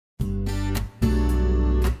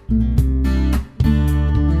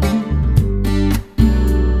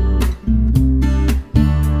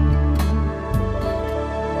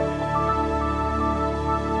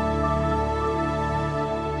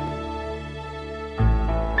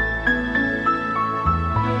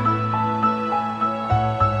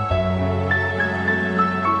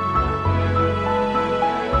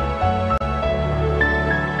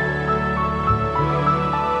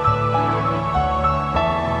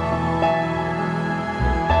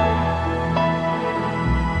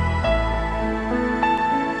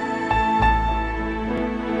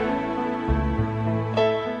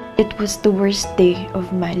It was the worst day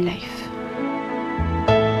of my life.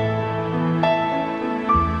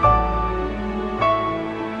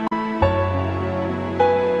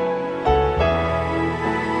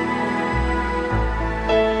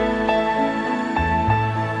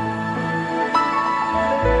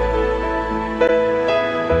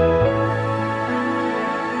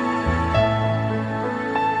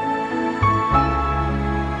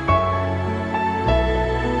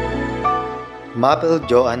 Mapel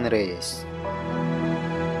Joan Reyes.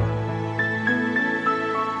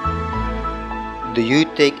 Do you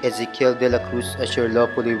take Ezekiel de la Cruz as your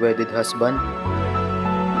lawfully wedded husband?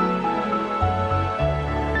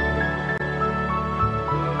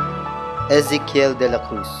 Ezekiel de la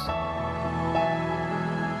Cruz.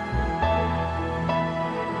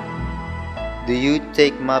 Do you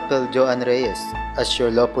take Mapel Joan Reyes as your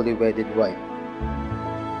lawfully wedded wife?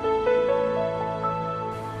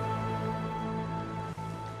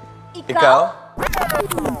 Ikaw?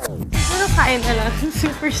 Pero kain na lang.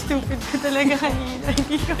 Super stupid ko talaga kanina.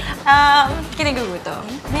 Hindi ko... Kinagugutom?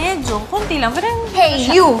 Medyo, konti lang. Parang... Hey,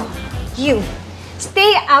 you! You!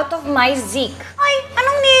 Stay out of my Zeke! Ay,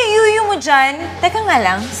 anong niyuyuyo mo dyan? Teka nga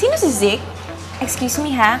lang, sino si Zeke? Excuse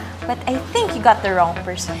me ha, but I think you got the wrong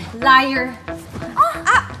person. Liar!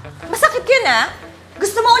 Masakit yun ah!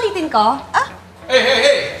 Gusto mo ulitin ko?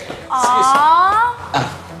 Hey! Excuse me.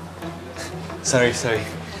 Sorry.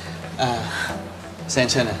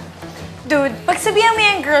 Pasensya na. Dude, pagsabihan mo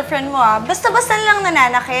yung girlfriend mo basta-basta lang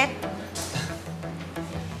nananakit.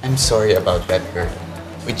 I'm sorry about that girl.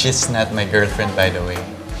 Which is not my girlfriend, by the way.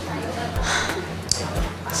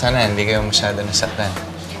 Sana hindi kayo masyado nasaktan.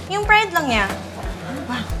 Yung pride lang niya.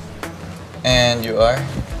 And you are?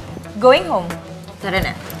 Going home. Tara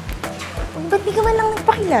na. Ba't di ka man lang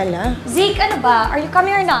nagpakilala? Zeke, ano ba? Are you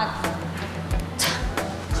coming or not?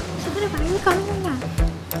 Sabi na ba? Are you coming or not?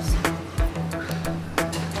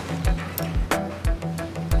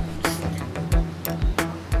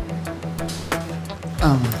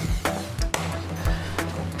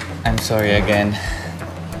 I'm sorry again.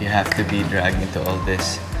 You have to be dragged into all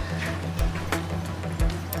this.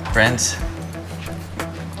 Friends?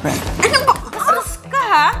 Ano ba? Aras ka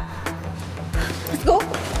ha? Let's go.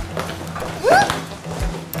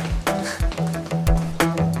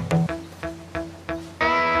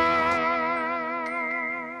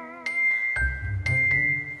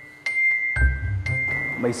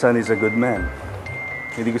 My son is a good man.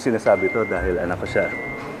 Hindi ko sinasabi to dahil anak ko siya.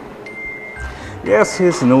 Yes,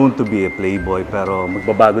 he's known to be a playboy, pero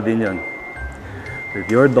magbabago din yon. With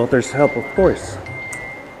your daughter's help, of course.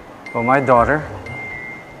 Well, my daughter,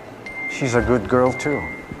 she's a good girl too.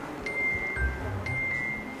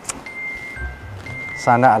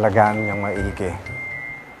 Sana alagaan niyang maigi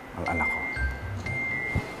ang anak ko.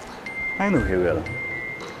 I know he will.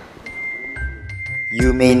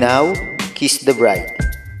 You may now kiss the bride.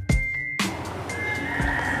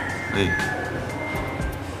 Hey.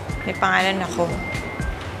 May pangalan ako.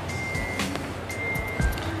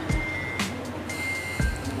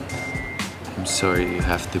 I'm sorry you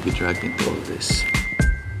have to be dragged into all this.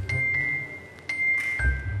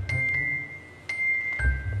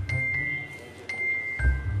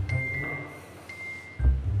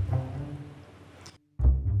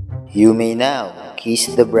 You may now kiss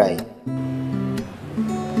the bride.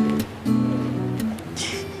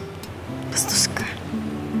 Bastos ka.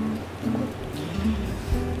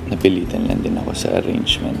 Napilitan lang din ako sa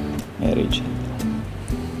arrangement marriage.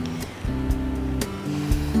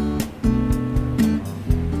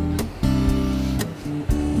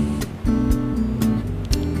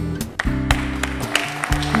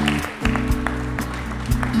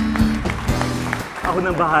 Ako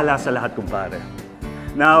nang bahala sa lahat, kumpare.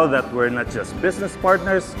 Now that we're not just business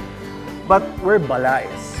partners, but we're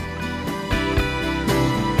balayes.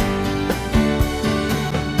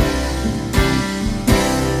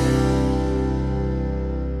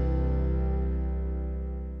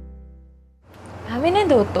 Amin na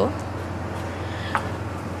daw to.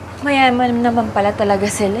 Mayaman naman pala talaga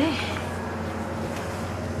sila eh.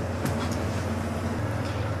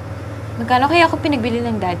 Magkano kaya ako pinagbili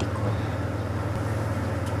ng daddy ko?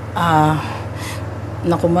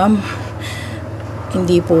 Naku ma'am,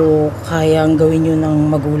 hindi po kayang gawin yun ng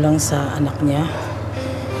magulang sa anak niya.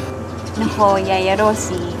 Nako, Yaya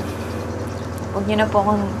Rosie. Huwag niyo na po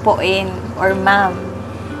akong poin or ma'am.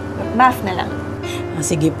 Maaf na lang.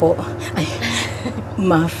 Sige po. Ay,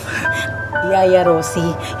 Maf. Yaya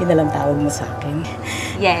Rosie, yun na lang tawag mo sa akin.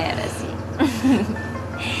 Yaya Rosie.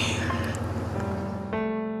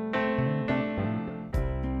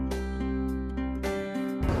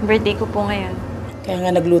 Birthday ko po ngayon. Kaya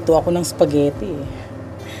nga nagluto ako ng spaghetti eh.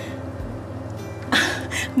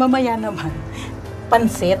 Mamaya naman.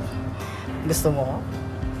 Pansit. Gusto mo?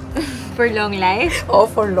 For long life? Oh,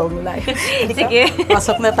 for long life. Sige.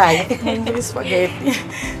 Pasok na tayo. Tikman mo yung spaghetti.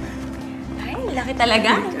 Ay, laki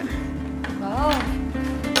talaga. Wow.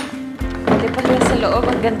 Pwede pa rin sa loob.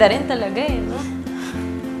 Ang ganda rin talaga eh, no?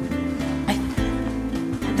 Ay,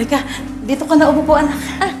 teka. Dito ka na umupo, anak.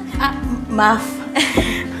 Maf.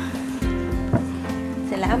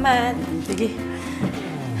 Salamat. Sige.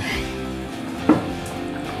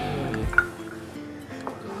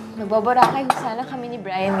 Nagbabarakay ko sana kami ni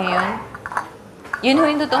Brian ngayon. Yun ho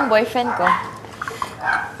yung totoong boyfriend ko.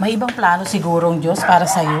 May ibang plano sigurong Diyos para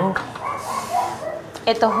sa'yo.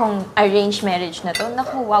 Ito hong arranged marriage na to.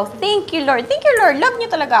 Naku, wow. Thank you, Lord. Thank you, Lord. Love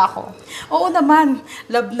niyo talaga ako. Oo naman.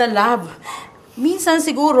 Love na love. Minsan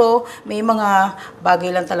siguro, may mga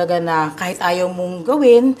bagay lang talaga na kahit ayaw mong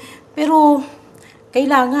gawin, pero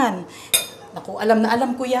kailangan. Naku, alam na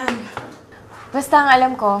alam ko yan. Basta ang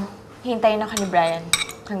alam ko, hintayin ako ni Brian.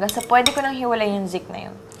 Hanggang sa pwede ko nang hiwalay yung Zik na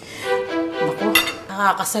yun. Naku,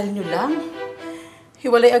 nakakasal nyo lang.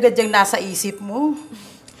 Hiwalay agad yung nasa isip mo.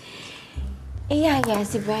 Eh, Yaya,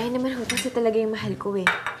 si Brian naman ho kasi talaga yung mahal ko eh.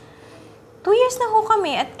 2 years na ho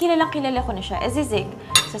kami at kilalang-kilala ko na siya. Eh, si Zik,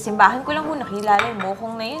 sa simbahan ko lang ho nakilala yung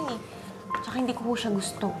mokong na yun eh. Tsaka hindi ko ho siya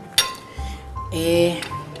gusto. Eh,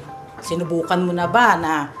 sinubukan mo na ba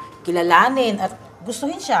na kilalanin at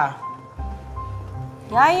gustuhin siya?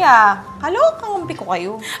 Yaya, kalokang ko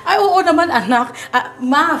kayo. Ay, oo naman, anak.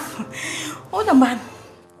 Maf. Oo naman.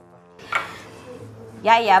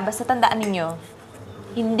 Yaya, basta tandaan ninyo,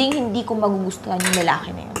 hindi ko magugustuhan yung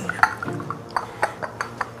lalaki na yun.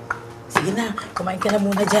 Sige na, kumain ka na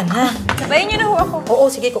muna dyan, ha? Sabayin niyo na ho ako. Oo,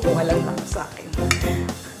 sige, kukuha lang para sa akin.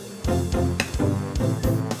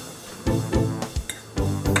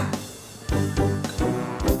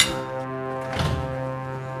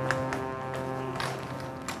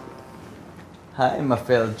 Hi,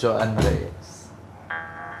 Mapel Joan Reyes.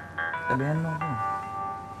 Sabihan mo ako.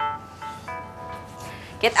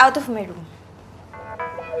 Get out of my room.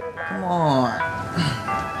 Come on.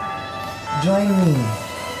 Join me.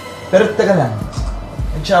 Pero teka lang.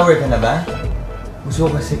 Nag-shower ka na ba? Gusto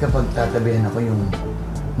ko kasi kapag tatabihan ako yung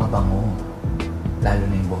mabango. Lalo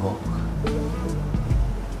na yung buhok.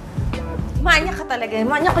 Manya ka talaga.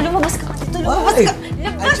 Manya ka. Lumabas ka dito. Lumabas ka.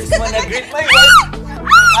 Labas I just ka wanna talaga. greet my wife.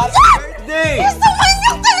 Happy birthday! Basta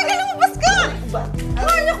manyak talaga. Lumabas ka.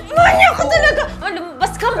 Manyak ka talaga.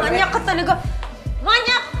 Lumabas ka. Manyak ka talaga.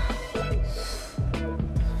 Manyak!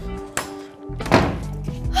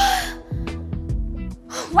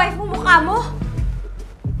 Wife mo mukha mo?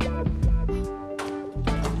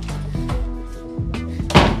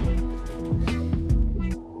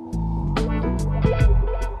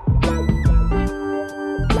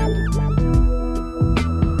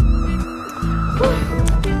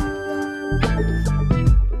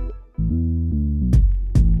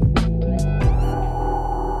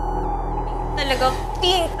 Talaga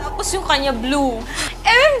pink, tapos yung kanya blue.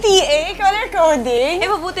 MMDA, color coding. Eh,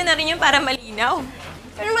 mabuti na rin yun para malinaw.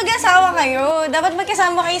 Pero mag-asawa kayo. Dapat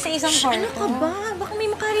magkasama kayo sa isang kwarto. Ano ka ba? Baka may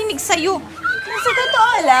makarinig sa'yo. Sa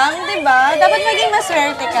totoo lang, di ba? Dapat maging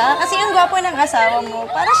maswerte ka. Kasi yung gwapo ng asawa mo,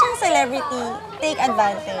 para siyang celebrity. Take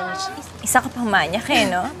advantage. Isa ka pang manyak eh,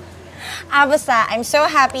 no? Basta, I'm so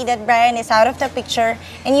happy that Brian is out of the picture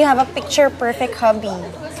and you have a picture-perfect hubby.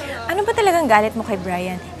 Ano ba talagang galit mo kay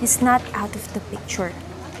Brian? He's not out of the picture.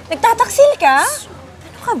 Nagtataksil ka?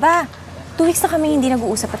 Ano ka ba? 2 weeks na kami hindi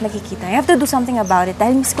nag-uusap at nagkikita. I have to do something about it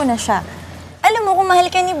dahil miss ko na siya. Alam mo, kung mahal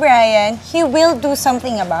ka ni Brian, he will do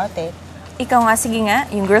something about it. Ikaw nga, sige nga,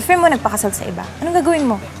 yung girlfriend mo nagpakasal sa iba. Anong gagawin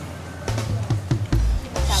mo?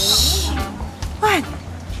 What?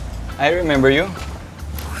 I remember you.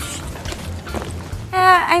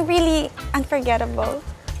 I'm really unforgettable.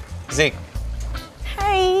 Zeke.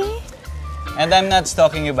 Hi! And I'm not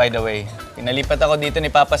stalking you, by the way. Pinalipat ako dito ni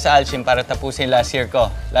Papa sa Alcim para tapusin last year ko.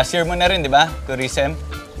 Last year mo na rin, di ba? Tourism.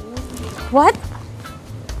 What?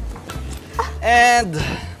 And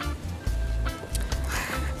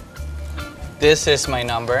this is my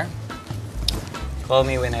number. Call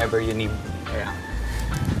me whenever you need me around.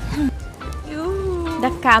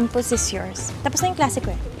 The campus is yours. Tapos na yung klase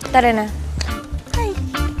ko eh. Tara na. Hi!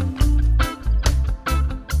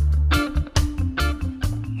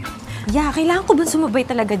 Yeah, kailangan ko ba sumabay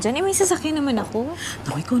talaga dyan? Eh, may sasakyan naman ako.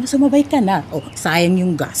 Naku, ikaw na sumabay ka na. Oh, sayang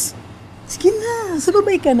yung gas. Sige na,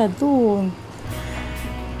 sumabay ka na doon.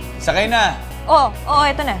 Sakay na! Oo,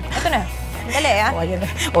 eto na. Eto na. Dali, ah. Oh, ayan na.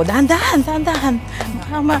 Oh, dahan-dahan.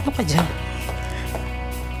 Mama ka pa dyan.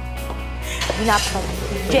 Dapat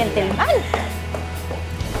gentleman.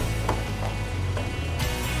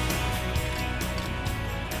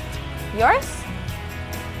 Yours?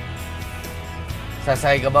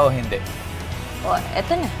 Sasay ka ba o hindi? O,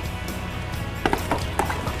 eto na.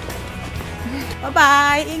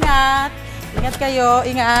 Bye-bye! Ingat! Ingat kayo,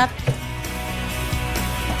 ingat!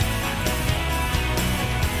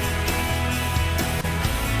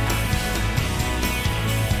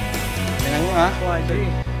 Tingnan nyo, ha?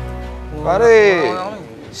 Pare,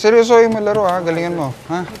 seryosohin mo laro, ha? Galingan mo,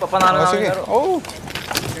 ha? Papanalo sige. Oo.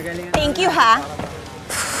 Thank you, ha?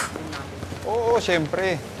 Oo,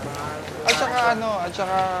 syempre. At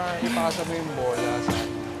saka ipasa mo yung bola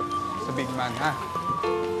sa big man, ha?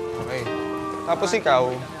 Okay. Tapos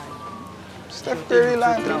ikaw, Steph Curry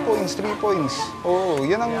lang, 3 points, 3 points. Oo,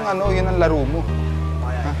 yan ang laro mo.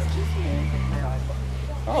 Ha?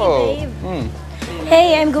 Oo.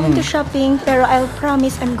 Hey, I'm going to shopping, pero I'll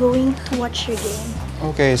promise I'm going to watch your game.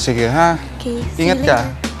 Okay, sige, ha? Okay, see Ingat you ka. later.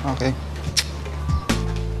 Okay.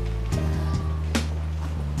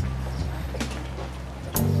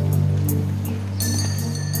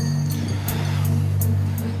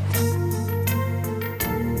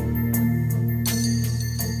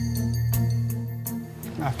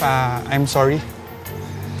 I'm sorry.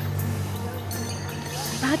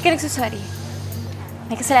 Bakit ka nagsasorry?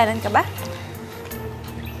 May kasalanan ka ba?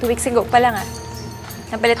 2 weeks ago pa lang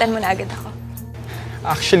napalitan mo na agad ako.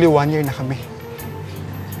 Actually, 1 year na kami.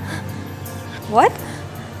 What?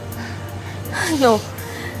 No.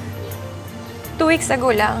 2 weeks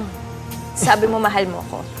ago lang, sabi mo mahal mo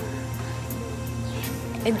ko.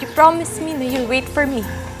 And you promised me na you'll wait for me.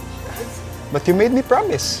 But you made me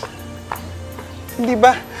promise. Hindi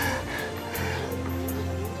ba?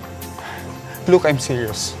 Look, I'm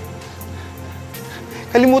serious.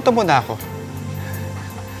 Kalimutan mo na ako.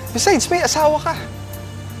 Besides, may asawa ka.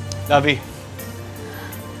 Davi.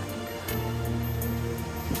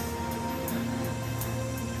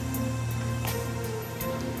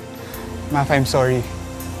 Maf, I'm sorry.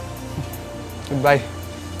 Goodbye.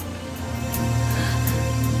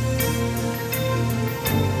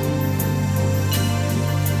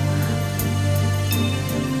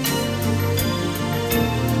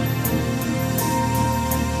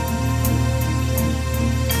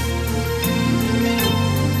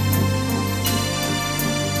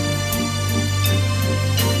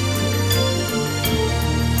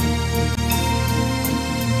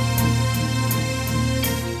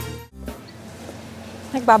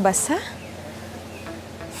 Nagbabasa?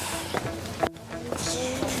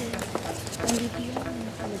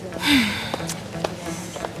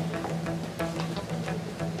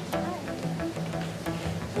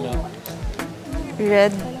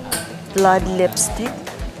 Red blood lipstick?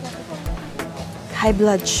 High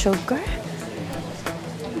blood sugar?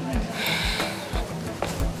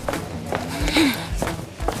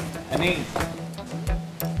 Ani.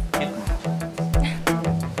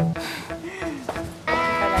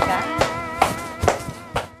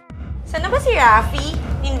 Sana ba si Rafi?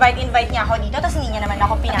 Invite niya ako dito, tapos hindi niya naman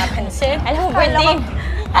ako pinapansin. Alam mo, birthday.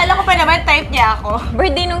 Alam ko pa naman, type niya ako.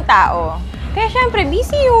 Birthday nung tao. Kaya syempre,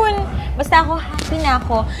 busy yun. Basta ako, happy na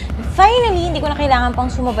ako. Finally, hindi ko na kailangan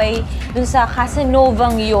pang sumabay dun sa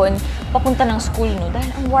casanovang yun papunta ng school, no?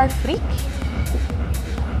 Dahil ang war freak.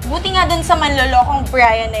 Buti nga dun sa manlolokong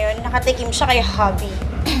Brian na yun, nakatikim siya kay Hubby.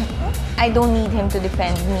 I don't need him to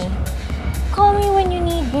defend me. Call me when you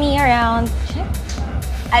need me around.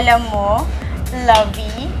 Alam mo,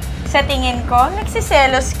 Lovey, sa tingin ko,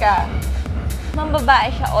 nagsiselos ka. Mambabae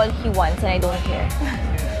siya all he wants and I don't care.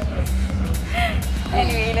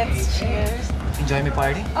 Anyway, let's cheers. Enjoy my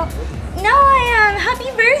party? Oh, now I am! Happy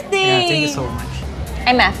birthday! Yeah, thank you so much.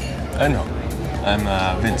 I'm Math. Ano? I'm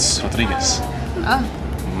Vince Rodriguez. Oh,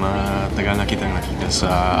 Matagal na kitang nakita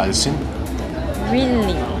sa Alcin.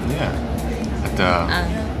 really? Yeah. At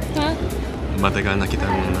matagal na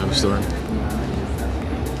kitang nagustuhan.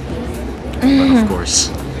 But of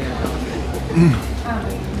course,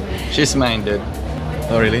 she's mine, dude.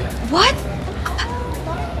 Oh, really? What?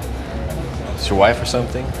 Is your wife or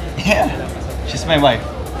something? Yeah, she's my wife.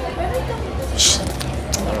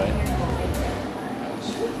 All right.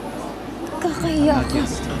 Kakahiya ka.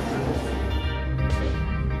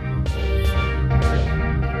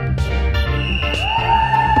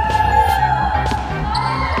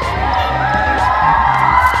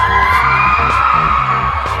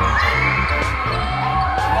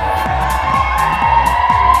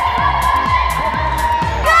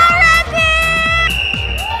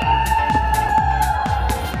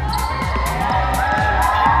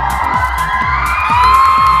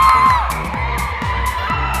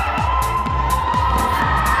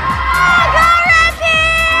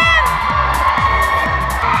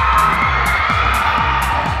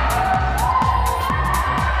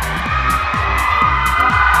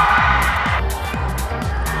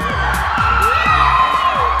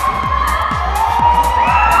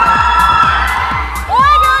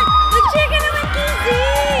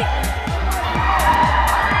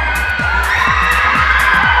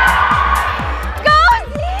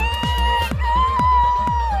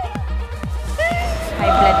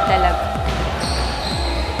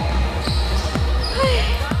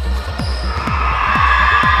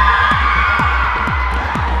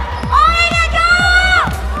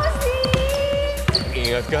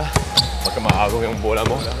 ka. Baka maagong yung bola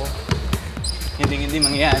mo. Hindi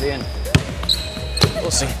mangyayari yan. We'll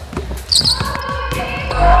see.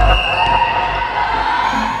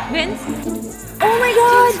 Vince? Oh my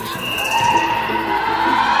God!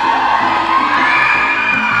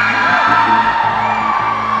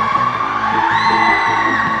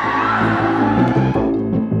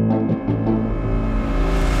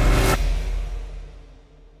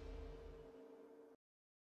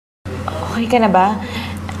 Okay ka na ba?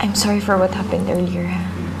 I'm sorry for what happened earlier.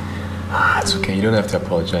 It's okay. You don't have to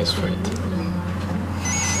apologize for it.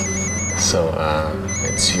 So,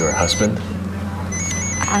 it's your husband?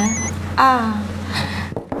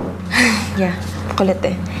 Yeah, kulit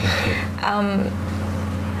eh.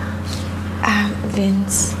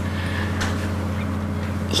 Vince,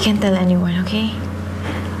 you can't tell anyone, okay?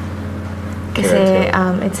 Kasi,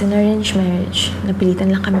 it's an arranged marriage. Napilitan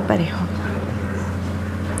lang kami pareho.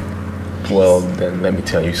 Well, then let me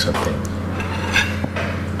tell you something.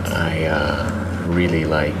 I really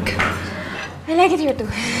like... I like it here too.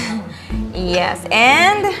 Yes,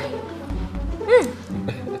 and...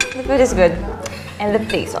 the food is good. And the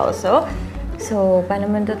place also. So, paano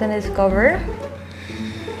man ito na-discover?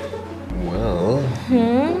 Well...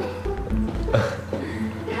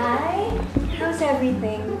 Hi, how's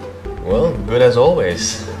everything? Well, good as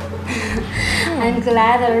always. I'm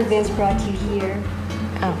glad our Vince brought you here.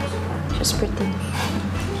 Oh, just pretty.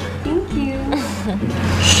 Thank you.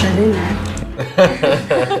 Shalina.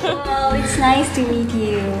 Well, it's nice to meet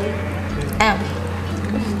you.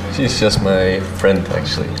 She's just my friend,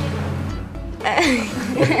 actually.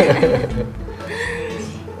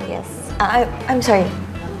 Yes. I'm sorry.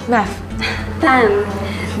 Math. Pam,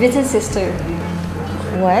 Vince's sister.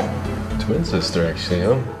 What? Twin sister, actually,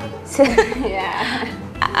 huh? Yeah.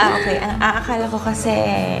 Okay. Akala ko kasi...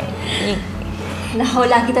 Naku,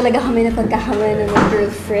 lagi talaga kami na pagkakamala ng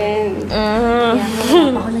girlfriend. Kaya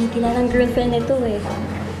wala pa ako nakikilalang girlfriend nito eh.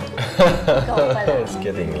 Ikaw pala. It's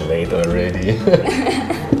getting late already.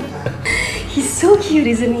 He's so cute,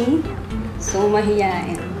 isn't he? So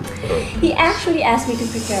mahiyain. He actually asked me to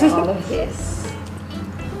prepare all of this.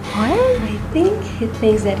 What? I think he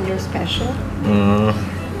thinks that you're special.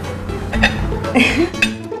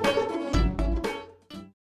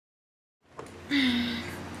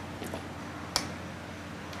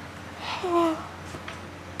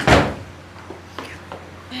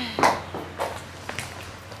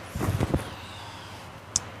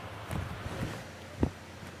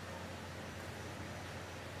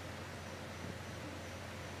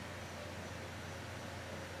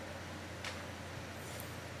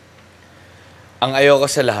 Ang ayoko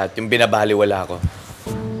sa lahat, yung binabaliwala ko.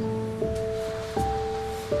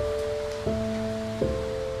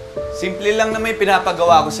 Simple lang na may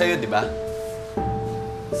pinapagawa ko sa'yo, di ba?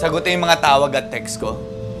 Sagutin yung mga tawag at text ko.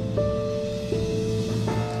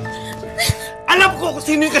 Alam ko kung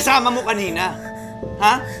sino yung kasama mo kanina.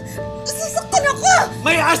 Ha? Sasaktan ako!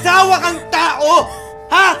 May asawa kang tao!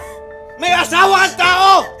 Ha? May asawa kang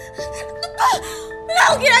tao! Wala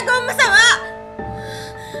akong ginagawang masama!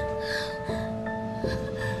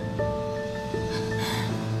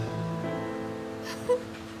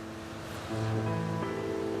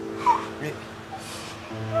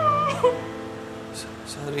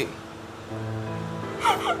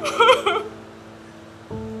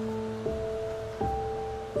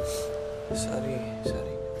 Sorry.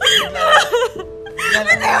 Sorry.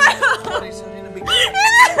 Sorry, nabigla.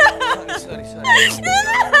 Sorry.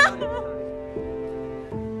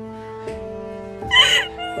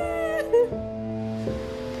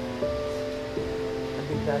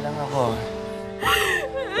 Nabigla lang ako.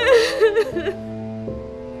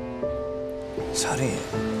 Sorry.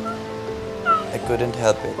 I couldn't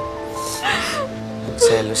help it.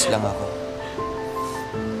 Nagselos lang ako.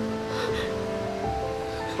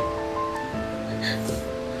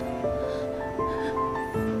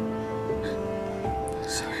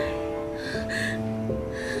 Sorry.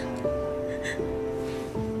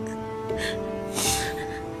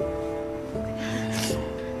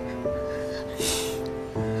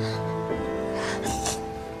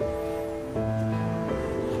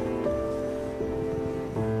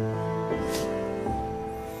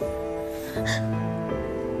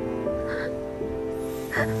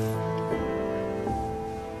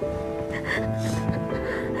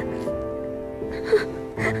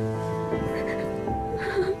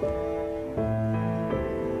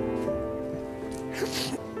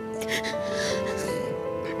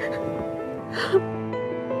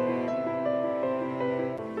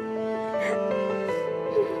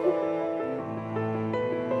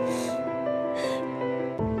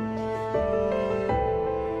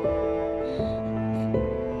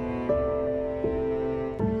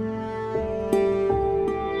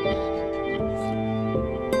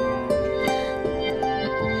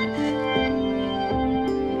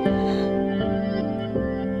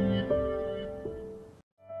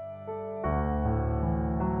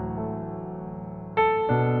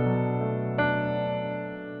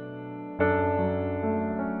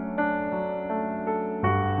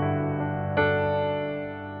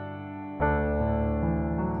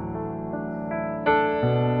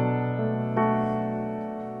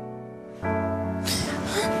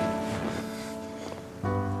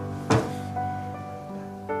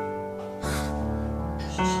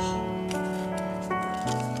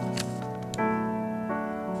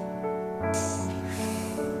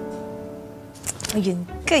 Ayun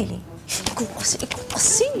kay. Ikaw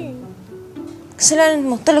kasi. Kasalanan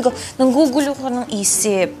mo. Talaga, nanggugulo ka ng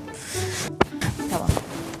isip. Tawa,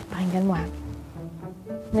 pakinggan mo ha.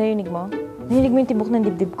 Narinig mo? Narinig mo yung tibok ng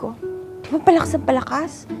dibdib ko? Di ba palakas ang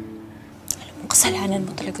palakas? Alam mo, kasalanan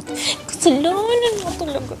mo talaga to. Kasalanan mo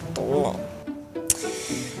talaga to.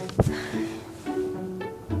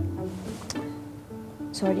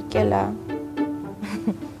 Sorry, Kela.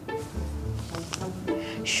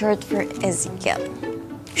 Short for Ezekiel.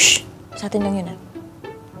 Shh! Sa atin lang yun, ah.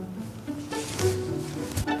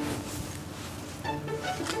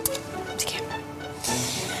 Sige.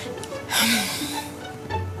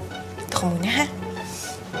 Ito ka muna, ha?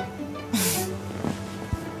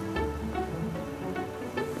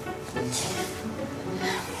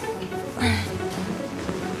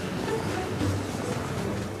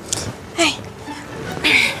 Ay!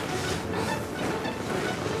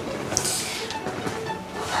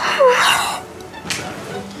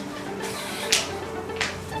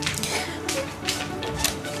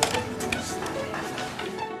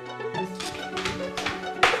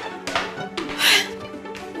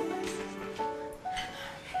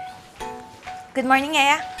 Good morning,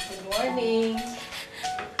 Yaya. Good morning.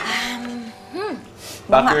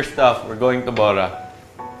 Pack your stuff. We're going to Bora.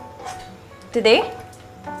 Today?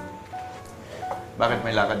 Bakit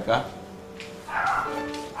may lakad ka?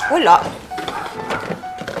 Wala.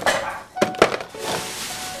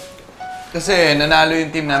 Kasi nanalo yung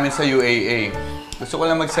team namin sa UAA. Gusto ko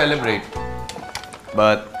lang mag-celebrate.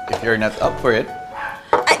 But if you're not up for it...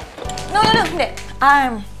 Ay! No, hindi.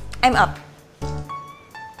 I'm up.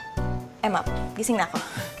 I'm up. Gising na ako.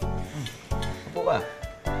 Upo ka.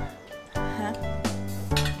 Ha?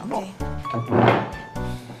 Okay.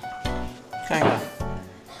 Kain ka.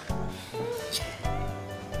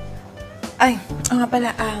 Ay, nga pala,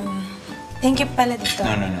 thank you pala dito.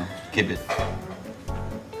 No. Keep it.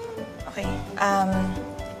 Okay.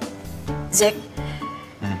 Zek,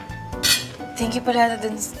 thank you pala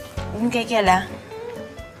dun kay Kiela.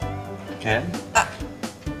 Ken?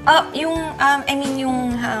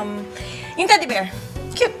 Yung teddy bear.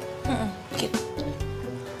 Cute. Cute.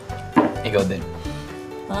 Ikaw din.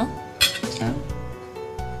 Huh?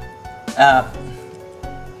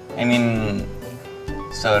 I mean,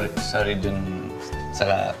 sorry dun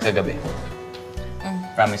sa kagabi.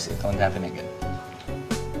 Promise it won't happen again.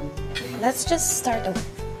 Let's just start over.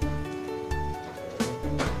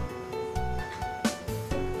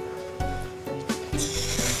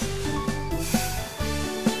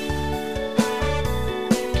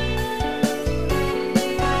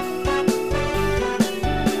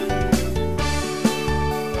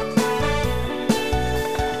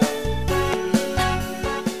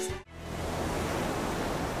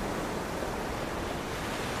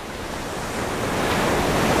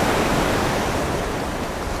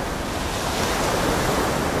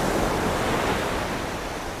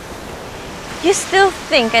 You still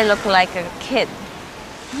think I look like a kid?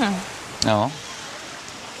 No.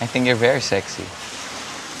 I think you're very sexy.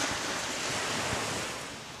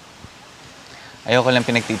 Ayoko lang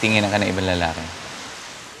pinagtitinginan ka ng ibang lalaki.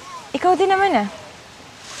 Ikaw din naman ah.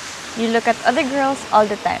 You look at other girls all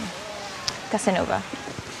the time. Casanova.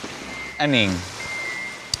 I mean,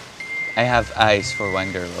 I have eyes for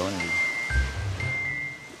one girl only.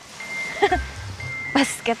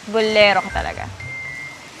 Basketballero ka talaga.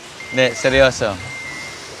 Hindi, seryoso.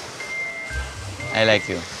 I like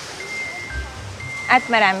you. At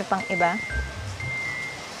marami pang iba.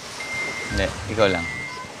 Hindi, ikaw lang.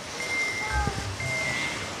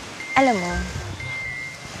 Alam mo,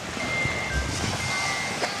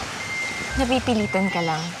 napipilitan ka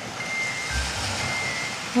lang.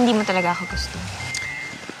 Hindi mo talaga ako gusto.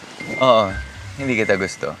 Oo, hindi kita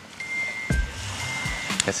gusto.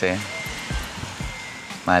 Kasi,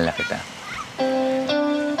 mahal na kita.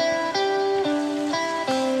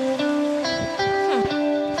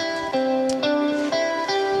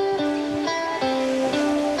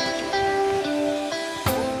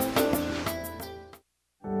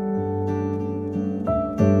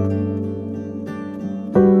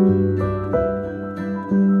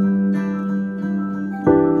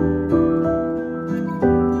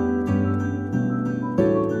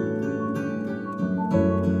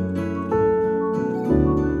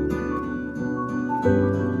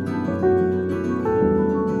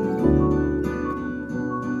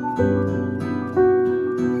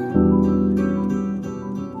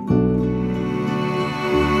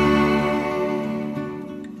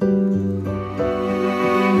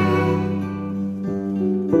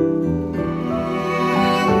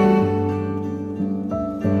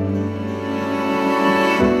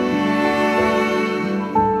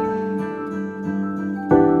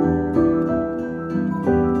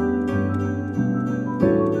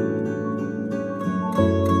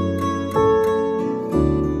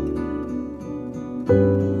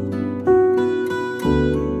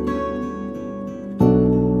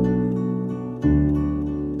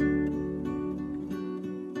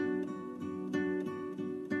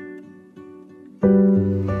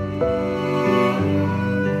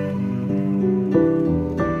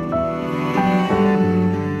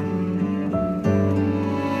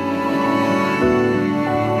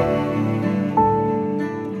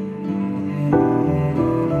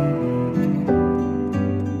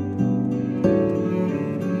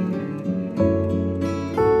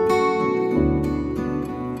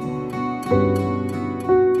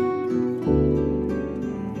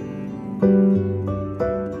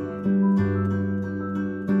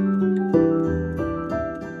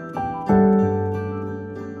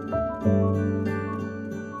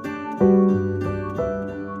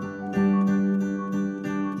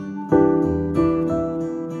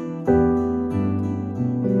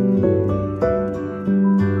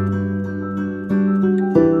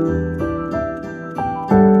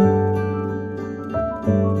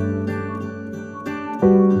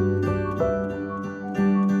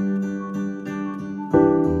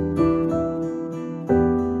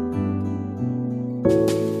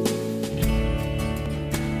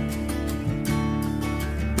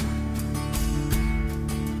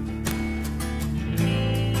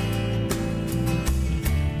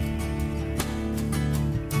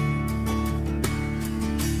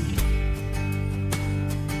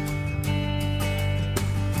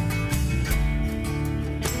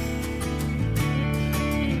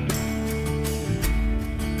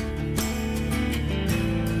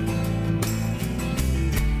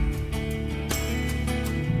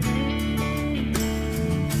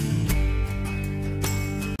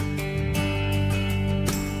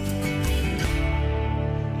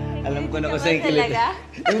 ko na kung sa'yo kilit. Talaga?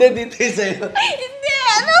 Hindi, dito yung sa'yo. Hindi,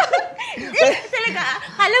 ano? Hindi, talaga.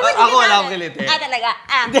 Kala mo Ako wala akong kilit eh. Talaga.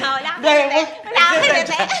 Wala akong kilit eh. Wala akong kilit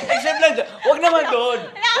eh. Except lang dyan. Huwag naman doon.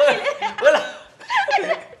 Wala akong kilit. Wala.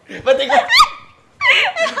 Pati ko.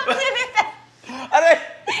 Wala akong kilit eh. Aray!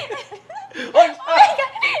 Huwag! Oh my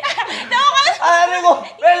God! Naku ka! Aray ko!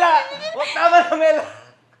 Mela! Huwag tama na, Mela!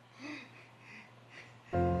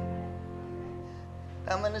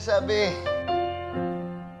 Tama na sabi.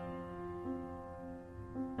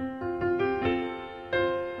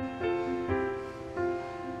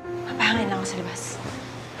 Mapahangin lang ako sa labas.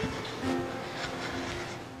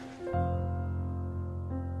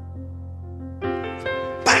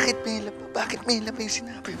 Bakit Mela pa? Bakit Mela pa yung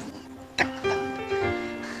sinabi mo?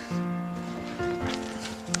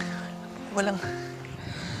 Walang...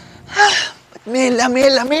 Ba't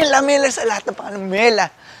Mela sa lahat ng pangalan, Mela.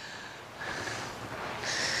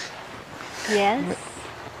 Yes?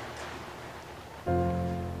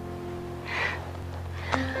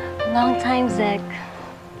 Long time, Zek.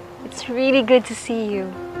 It's really good to see you.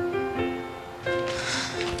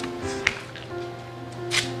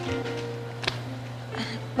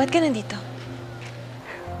 Ba't ka nandito?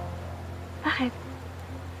 Bakit?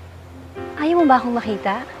 Ayaw mo ba akong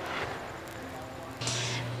makita?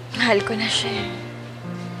 Mahal ko na siya eh.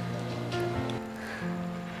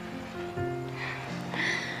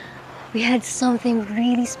 We had something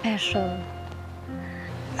really special.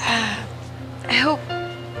 I hope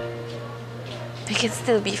we can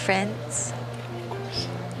still be friends.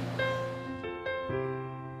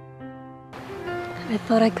 I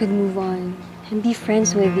thought I could move on and be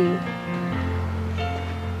friends with you.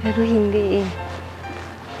 Pero hindi eh.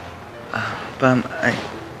 Pam,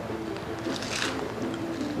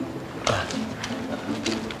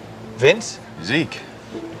 Vince? Zeke,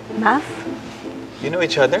 Maf? You know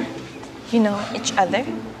each other? You know each other?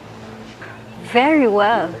 Very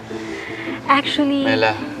well. Actually,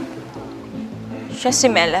 Mela, Siya si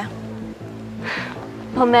Mela.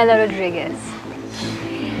 Pamela Rodriguez.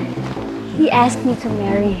 He asked me to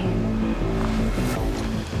marry him.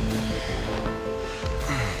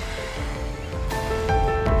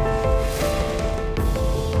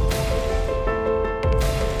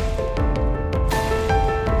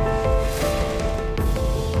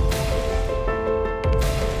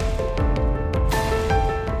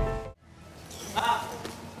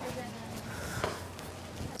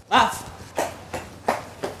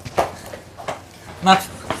 Max!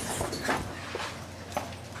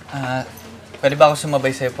 Pwede ba ako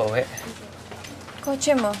sumabay sa'yo pa uwi?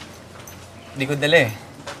 Kotse mo? Hindi ko dala eh.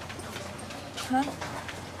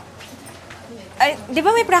 Ay, di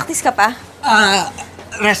ba may practice ka pa?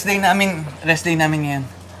 Rest day namin ngayon.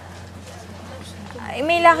 Ay,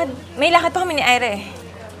 may lakad pa kami ni Ira eh.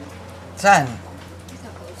 Saan?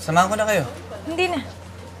 Samahan ko na kayo. Hindi na.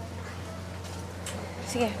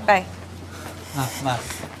 Sige, bye.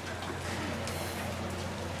 Max.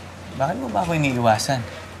 Bakit mo ba ako iniiwasan?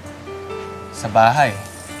 Sa bahay.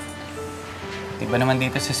 Di ba naman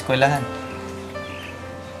dito sa eskwelahan?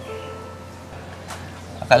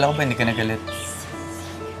 Akala ko ba hindi ka nagalit?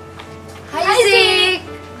 Hi, Zeke!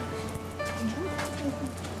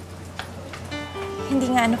 Hindi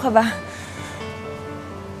nga, ano ka ba?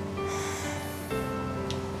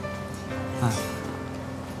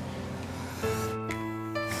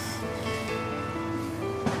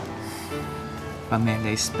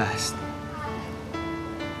 Pamela is past.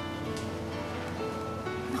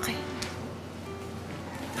 Okay.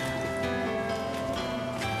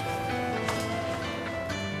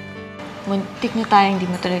 Muntik na tayong hindi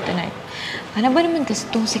matuloy tonight. Ano ba naman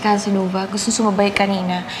kasi itong si Casanova? Gusto sumabay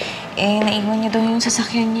kanina. Eh, naiwan niya daw yung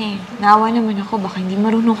sasakyan niya eh. Naawa naman ako, baka hindi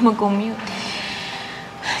marunong mag-commute.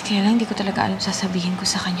 Kaya lang, hindi ko talaga alam sasabihin ko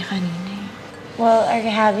sa kanya kanina eh. Well, are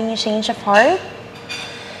you having a change of heart?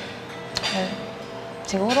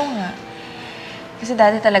 Siguro nga. Kasi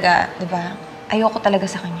dati talaga, di ba, ayoko talaga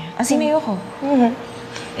sa kanya. As in, ayoko.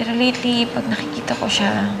 Pero lately, pag nakikita ko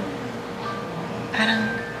siya,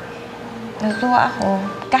 parang natutuwa ako.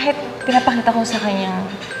 Kahit pinapakita ko sa kanyang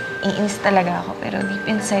iinis talaga ako, pero deep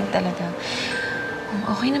inside talaga,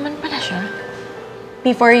 okay naman pala siya.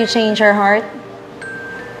 Before you change your heart?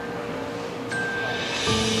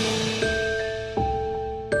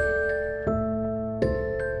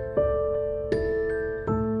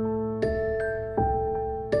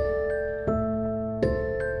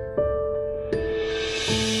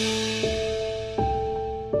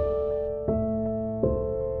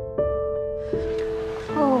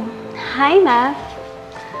 Hi, Math.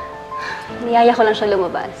 Niyaya ko lang siya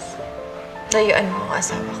lumabas. Layuan mo ang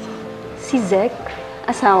asawa ko. Si Zek,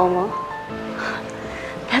 asawa mo.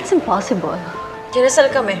 That's impossible. Kinasal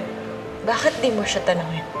kami. Bakit di mo siya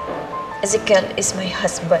tanungin? Ezekiel is my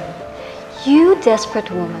husband. You desperate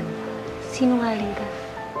woman. Sinungaling ka.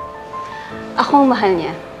 Ako ang mahal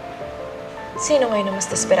niya. Sino ngayon ang mas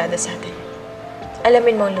desperada sa atin?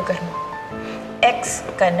 Alamin mo ang lugar mo. Ex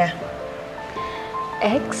ka na.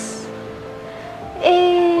 Ex?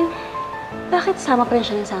 Bakit sama pa rin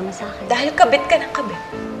siya ng sama sa akin? Dahil kabit ka ng kabit.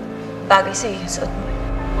 Bagay sa'yo yung suot mo.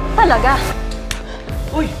 Talaga?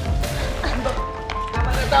 Uy!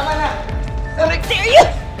 Tama na! I dare you!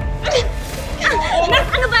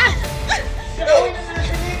 Ano ba? Gawin na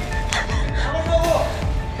natin eh! Tama mo ako!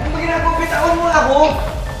 Ano ba ginagawa? Bitawan mo ako!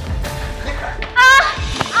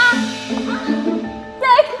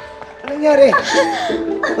 Zek! Anong nangyari?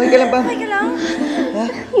 Okay ka lang ba? Okay ka lang? Ha?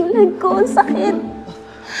 Yung leg ko, ang sakit.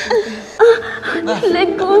 Yung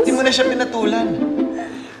leg ko. Hindi mo na siya pinatulan.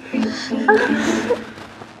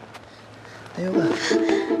 Tayo ka.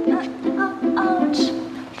 Ouch.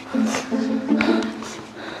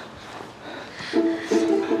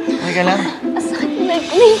 Okay ka lang? Ang sakit yung leg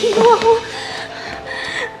ko. Nahihigo ako.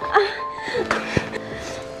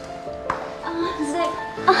 Zek.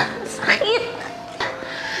 Sakit.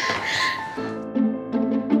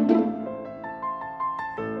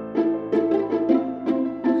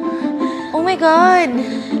 Oh my God!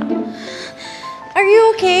 Are you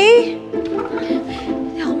okay?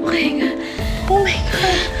 Hindi ako makahinga. Oh my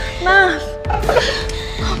God! Ma!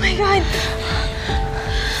 Oh my God!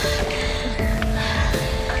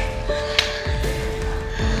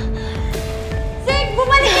 Zek!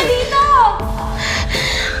 Bumalik ka dito!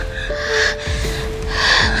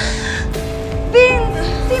 Vince!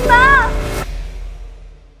 Si Ma!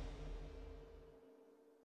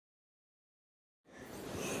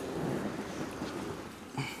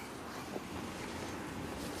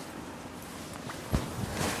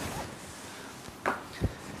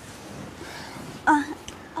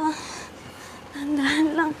 Dahan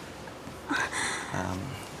lang.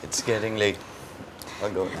 It's getting late.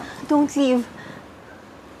 I'll go now. Don't leave.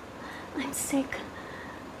 I'm sick.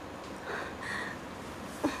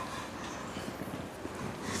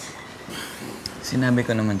 Sinabi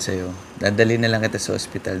ko naman sa'yo, dadali na lang kita sa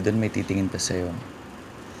ospital. Doon may titingin pa sa'yo.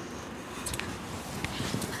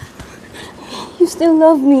 You still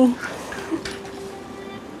love me.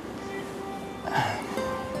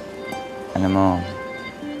 Alam mo,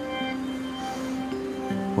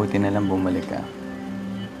 buti na lang bumalik ka.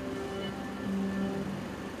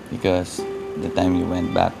 Because the time you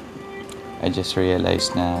went back, I just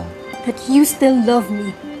realized na That you still love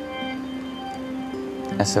me.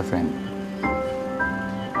 as a friend,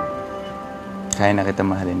 kaya na kita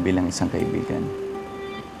mahalin bilang isang kaibigan.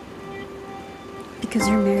 Because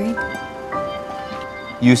you're married?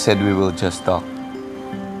 You said we will just talk.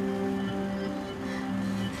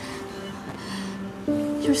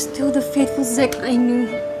 You're still the faithful Zek I knew.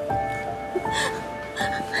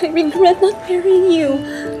 I regret not marrying you.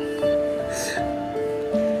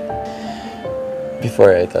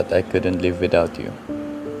 Before, I thought I couldn't live without you.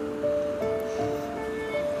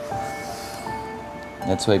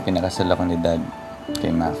 That's why pinakasal ako ni Dad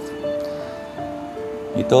kay Math.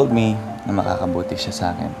 He told me na makakabuti siya sa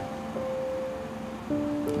akin.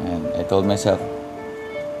 And I told myself,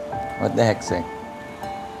 what the heck, Zek?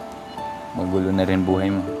 Magulo na rin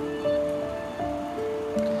buhay mo.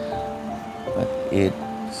 But it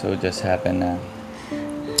so just happened na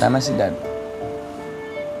tama si Dad.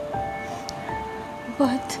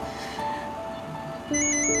 But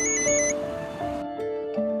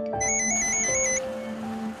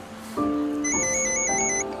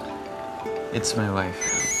It's my wife.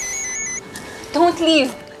 don't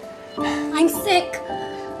leave. I'm sick.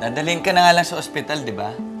 Dadalhin ka na nga lang sa ospital, di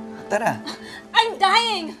ba? Tara. I'm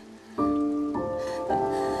dying.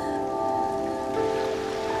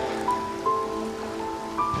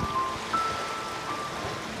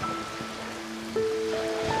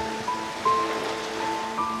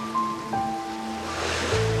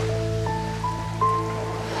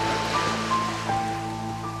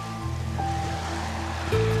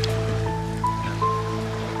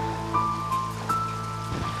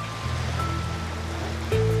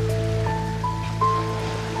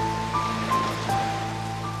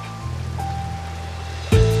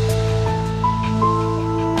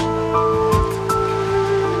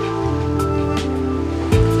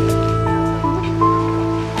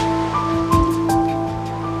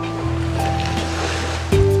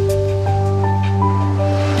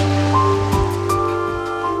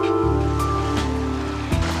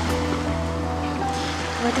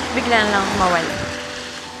 What if bigla na lang mawala?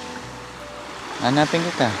 Hanapin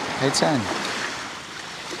kita, kahit saan.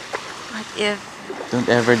 What if Don't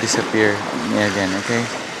ever disappear on me again, okay?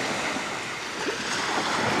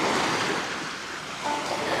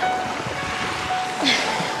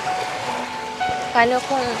 Paano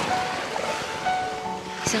kung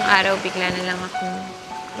isang araw bigla na lang akong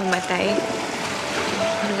mamatay?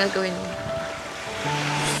 Ano gagawin mo?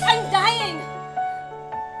 I'm dying!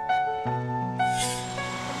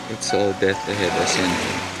 It's all death ahead us, and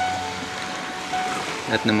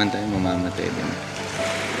lahat naman tayo mamamatay din.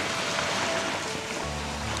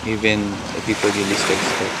 Even the people you least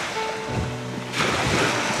expect.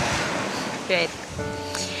 Right.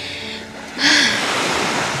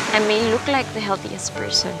 I may look like the healthiest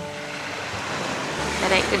person, but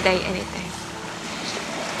I could die anytime.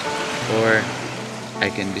 Or I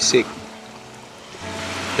can be sick.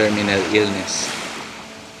 Terminal illness.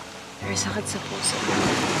 May sakit sa puso.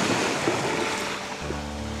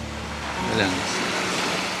 Walang.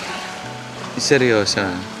 Seryoso,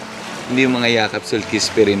 ha? Hindi yung mga yakap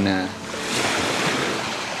sulkispirin na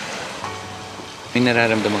may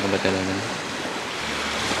nararamdaman ka ba talaga?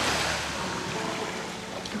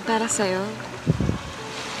 Para sa'yo?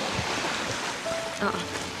 Oo.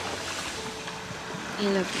 I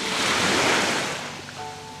love you.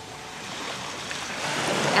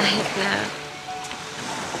 Kahit na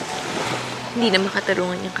hindi na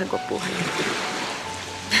makatarungan yung kagwapuhan.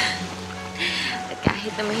 At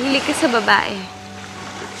kahit na mahilig ka sa babae,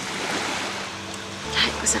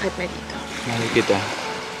 kahit ko sakit na dito. Mahal kita.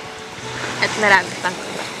 At marami pang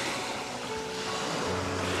iba.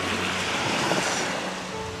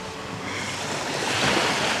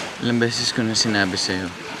 Ilang beses ko na sinabi sa'yo.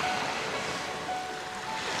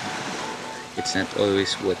 It's not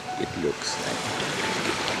always what it looks like.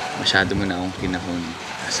 Masyado mo na akong kinahon.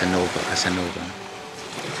 Casanova, Casanova.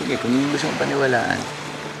 Sige, kung gusto mong paniwalaan.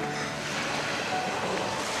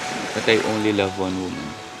 But I only love one woman.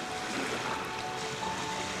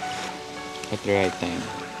 At the right time.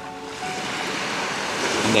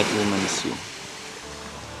 And that woman is you.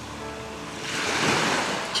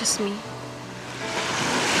 Just me.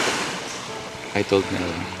 I told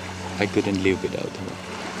Nella I couldn't live without her.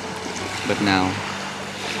 But now,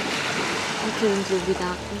 You couldn't live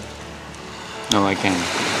without me. no, I can.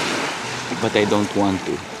 But I don't want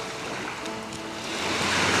to.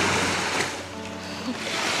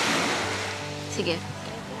 Sige.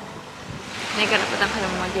 May karapatan ka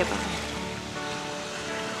naman magyabang.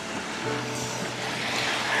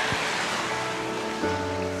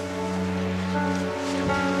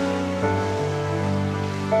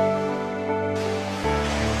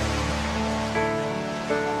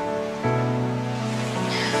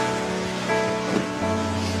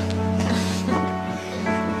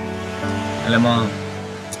 Alam mo,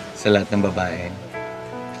 sa lahat ng babae,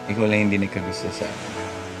 ikaw lang hindi nagkagusto sa akin.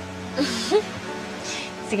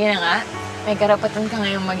 Sige na nga. May karapatan ka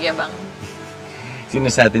ngayong magyabang.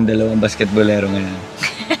 Sino sa atin dalawang basketbolero ngayon?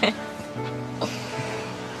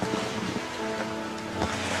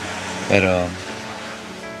 Pero,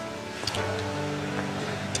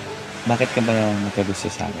 bakit ka ba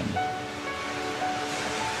nagkagusto sa akin?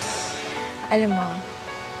 Alam mo,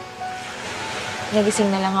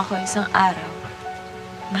 nagising na lang ako isang araw.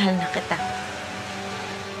 Mahal na kita.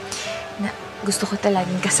 Na gusto ko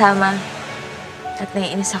talagang kasama. At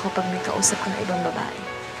naiinis ako pag may kausap ko ng ibang babae.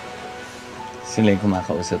 Sila yung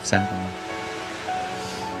kumakausap sa akin.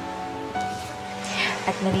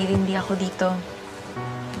 At naririndi ako dito.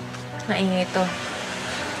 Maingay ito.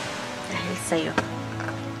 Dahil sa'yo.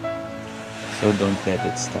 So don't let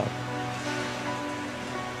it stop.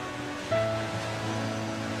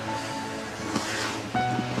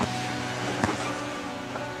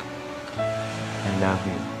 I love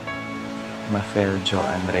you. Mapel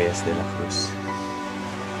Joan Reyes de la Cruz.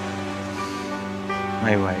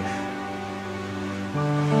 My wife.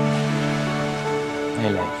 My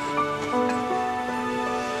life.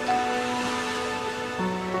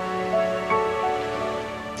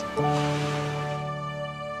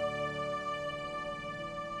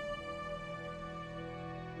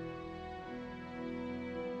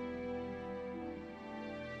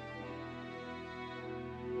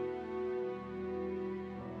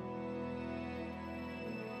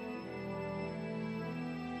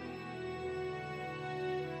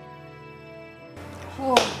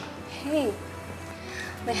 Oh, hey.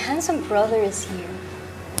 My handsome brother is here.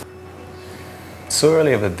 So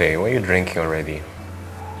early of the day, why are you drinking already?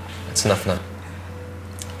 It's enough now.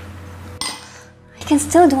 I can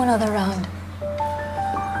still do another round.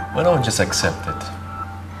 Why don't we just accept it?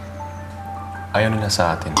 Ayaw nila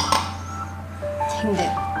sa atin. Hindi.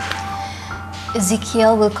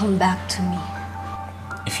 Ezekiel will come back to me.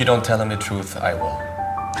 If you don't tell him the truth, I will.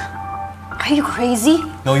 Are Are you crazy?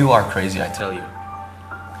 No, you are crazy, I tell you.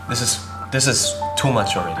 This is too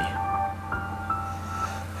much already.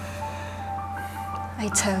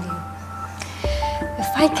 I tell you,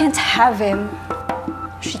 if I can't have him,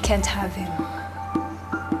 she can't have him.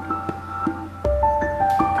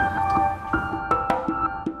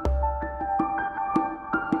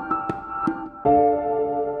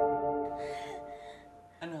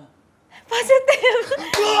 Positive!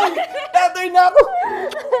 Yun! Tatay na ako!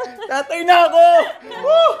 Tatay na ako!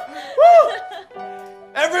 Woo! Woo!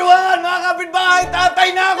 Everyone! Mga kapitbahay!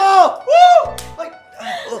 Tatay na ako! Woo! Ay,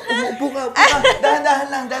 umupo ka, upo ka. Dahan-dahan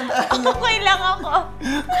lang, dahan-dahan. Okay lang ako.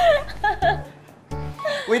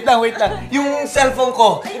 Wait lang. Yung cellphone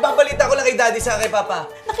ko, ibabalita ko lang kay Daddy sa kay Papa.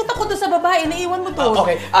 Nakita ko doon sa babae, naiwan mo doon.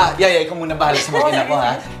 Okay. Yaya, ikaw muna bahala sa makina ko,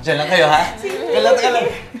 ha? Diyan lang kayo, ha? Teka lang.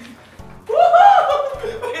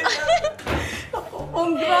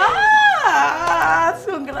 Congrats!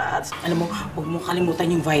 Alam mo, huwag mo kalimutan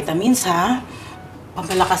yung vitamins, ha?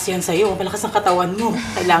 Pampalakas yan sa'yo. Pampalakas ang katawan mo.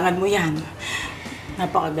 Kailangan mo yan.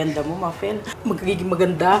 Napakaganda mo, Mafel. Magiging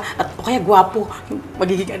maganda at o kaya gwapo yung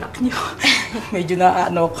magiging anak niyo. Medyo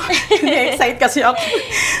na-excite kasi ako.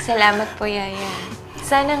 Salamat po, Yaya.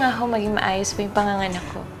 Sana nga ho maging maayos po yung panganganak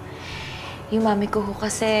ko. Yung mami ko ho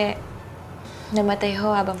kasi namatay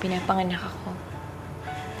ho habang pinapanganak ako.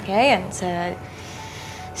 Kaya yan,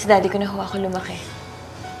 sa daddy ko na ho ako lumaki.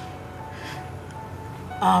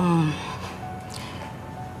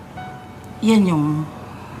 Yan yung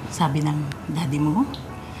sabi ng daddy mo?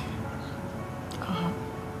 Oo.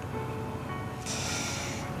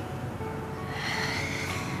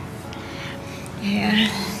 Kaya,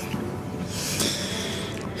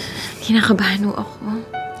 kinakabahan ho ako.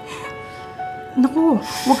 Naku,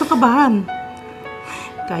 huwag ka kabahan.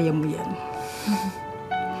 Kaya mo yan.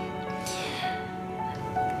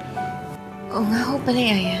 Oo nga ho pala,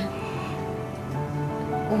 Yaya.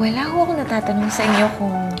 Wala ho akong natatanong sa inyo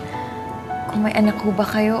kung may anak ho ba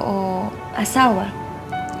kayo o asawa.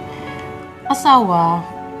 Asawa,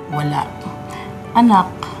 wala. Anak,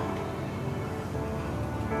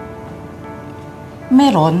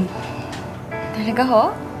 meron. Talaga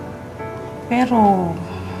ho? Pero,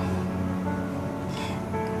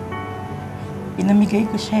 pinamigay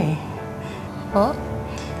ko siya eh. Oh?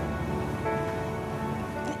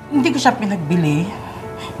 Hindi ko siya pinagbili.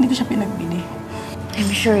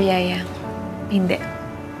 I'm sure, Yaya. Hindi.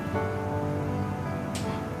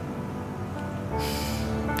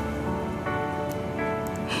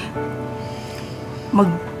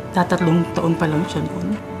 Magtatatlong taon pa lang siya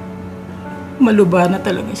noon. Maluba na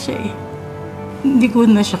talaga siya eh. Hindi ko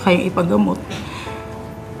na siya kayang ipagamot.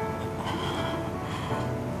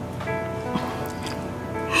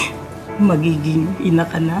 Magiging ina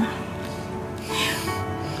ka na.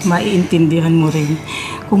 Maiintindihan mo rin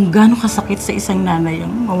kung gaano kasakit sa isang nanay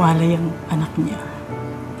ang mawalay ang anak niya.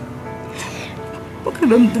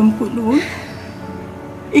 Pagkaramdam ko noon,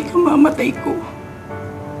 ikamamatay ko.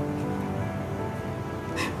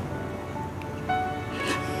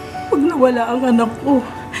 Pag nawala ang anak ko.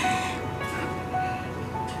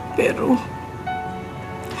 Pero,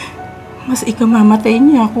 mas ikamamatay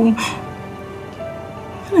niya kung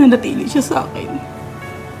nanatili siya sa akin.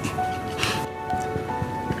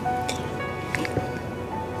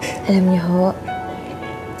 Alam niyo ho,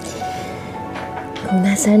 kung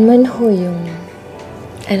nasaan man ho yung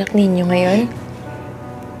anak ninyo ngayon,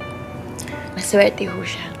 maswerte ho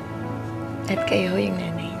siya. At kayo ho yung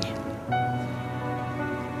nanay niya.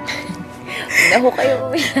 Huwag na ho kayo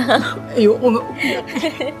umiyak. Ayoko nga umiyak.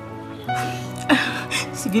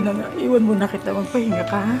 Sige na nga, iwan mo na kita. Magpahinga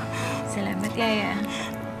ka, ha? Salamat, Yaya.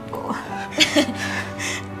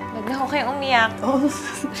 Huwag na ho kayo umiyak. Oh.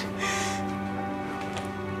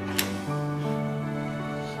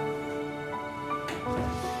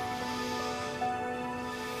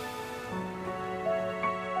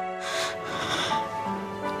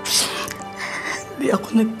 Hindi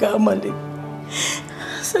ako nagkamali.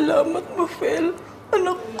 Salamat mo, Fel.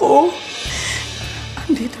 Anak ko.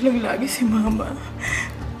 Andito lang lagi si Mama.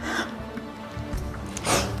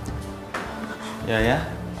 Yaya?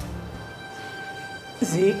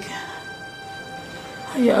 Zeke,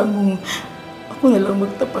 hayaan mong ako na lang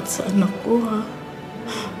magtapat sa anak ko, ha?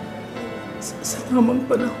 Sa tamang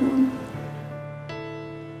panahon.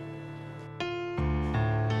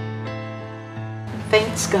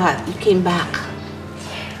 Thanks God, you came back.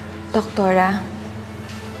 Doktora,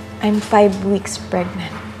 I'm 5 weeks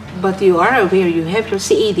pregnant. But you are aware you have your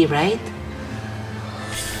CAD, right?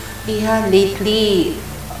 Iha, lately,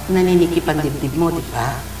 naninikip ang dibdib mo, di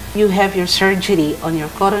ba? You have your surgery on your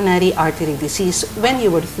coronary artery disease when you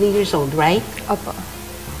were 3 years old, right? Opo.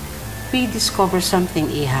 we discovered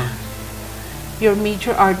something, Iha. Your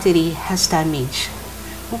major artery has damage.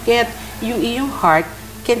 Kaya't yung iyong heart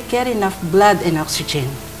can't get enough blood and oxygen.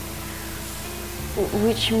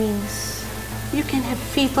 Which means? You can have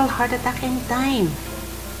fatal heart attack anytime.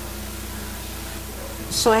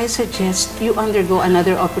 So I suggest you undergo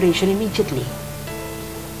another operation immediately.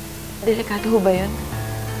 Delikado ho ba yun?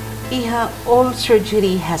 Iha, all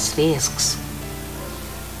surgery has risks.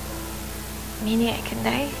 Meaning I can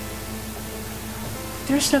die?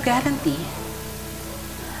 There's no guarantee.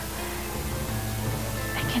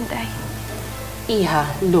 I can die.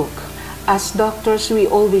 Iha, look, as doctors, we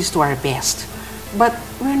always do our best. But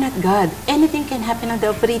we're not God. Anything can happen on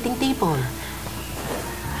the operating table.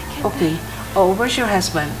 Okay. Oh, where's your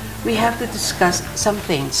husband? We have to discuss some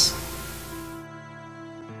things.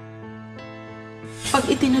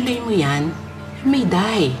 Pag itinuloy mo yan, you may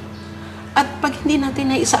die. At pag hindi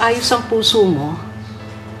natin naisaayos ang puso mo...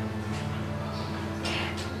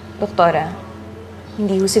 Doktora,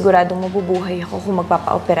 hindi ho siguradong mabubuhay ako kung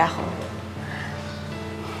magpapa-opera ako.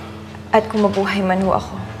 At kung mabuhay man ho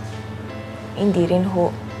ako, hindi rin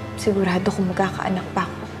ho sigurado kung magkakaanak pa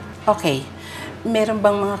ako. Okay. Meron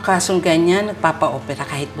bang mga kasong ganyan nagpapa-opera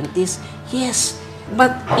kahit buntis? Yes.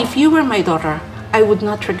 But if you were my daughter, I would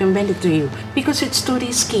not recommend it to you because it's too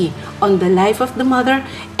risky on the life of the mother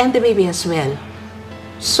and the baby as well.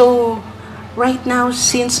 So, right now,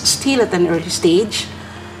 since still at an early stage,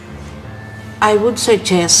 I would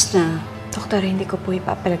suggest na... Doktor, hindi ko po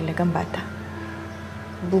ipapalaglag ang bata.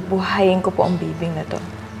 Bubuhayin ko po ang bibing na to.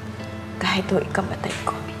 Kahit ho ikamatay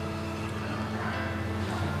ko.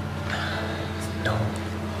 No.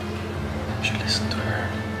 You should listen to her.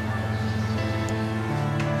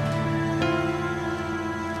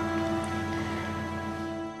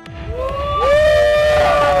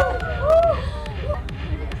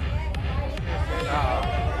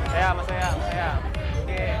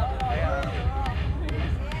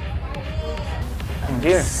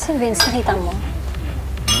 Dear. Si Vince, nakita mo?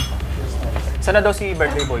 Sana daw si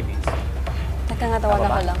birthday boy, Vince? Nagkangatawanan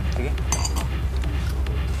ko lang. Sige.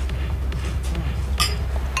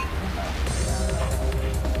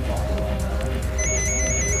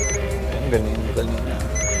 Galing na.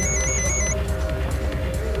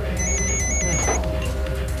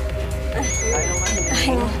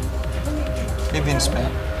 Ay, no. May Vince ba?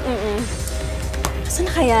 Saan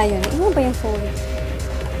na kaya yun? Iwan mo ba yung phone?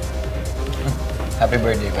 Happy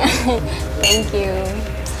birthday, Vince. Thank you.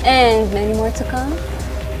 And many more to come?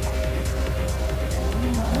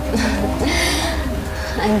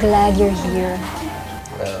 I'm glad you're here.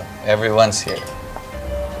 Well, everyone's here.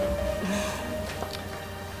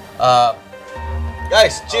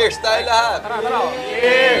 Guys, cheers tayo lahat! Tara!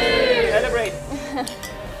 Cheers! Celebrate!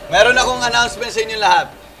 Meron akong announcement sa inyo lahat.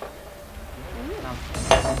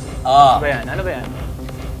 Ano ba yan?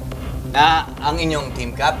 Na ang inyong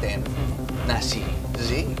team captain na si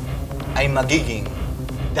Z ay magiging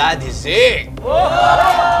Daddy Zig!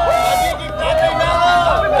 Magiging tatay na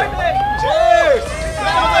ako! Cheers!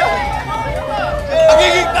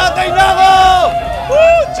 Magiging tatay na ako!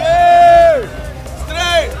 Woo! Cheers!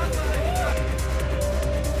 Straight!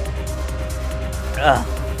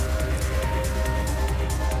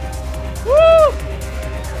 Woo!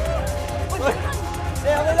 Okay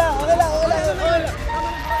lang. Okay na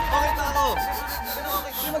ako.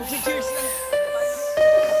 Mag-cheers lang.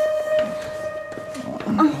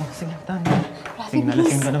 Sige, tanda. Sige,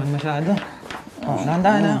 nalasing ka naman masyado.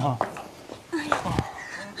 Dahan-dahan na. Ano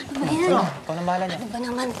ba yan? Ikaw nang bahala niya. Ano ba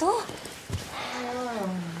naman to?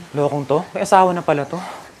 Lokong to? May asawa na pala to.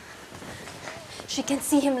 She can't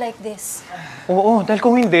see him like this. Oo, dahil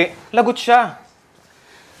kung hindi, lagot siya.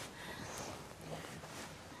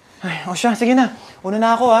 Ay, siya, sige na. Una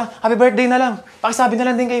na ako, ha. Happy birthday na lang. Pakisabi na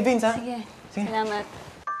lang din kay Vince, ha. Sige. Sige. Salamat.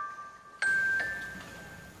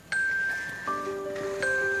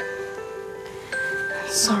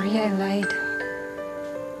 Sorry I lied.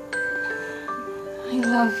 I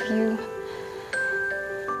love you.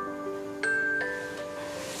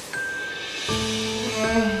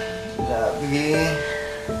 Lovey. I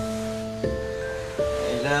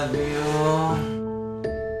love you.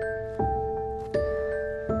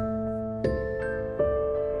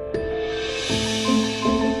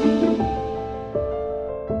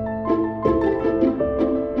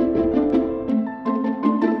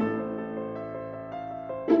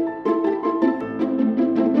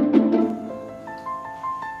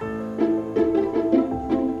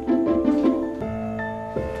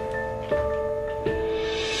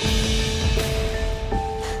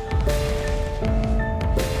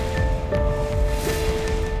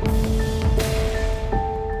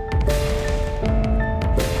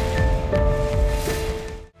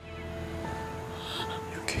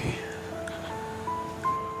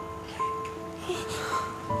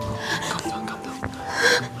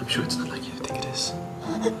 sure it's not like you think it is.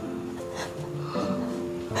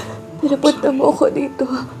 Pinapunta mo ako dito.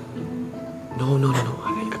 No.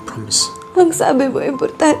 I promise. Ang sabi mo,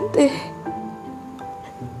 importante.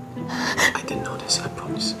 I didn't notice, I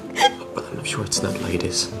promise. But I'm sure it's not like it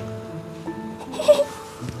is.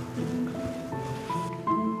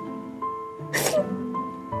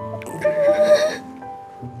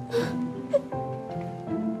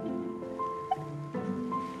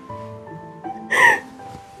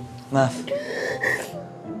 Math.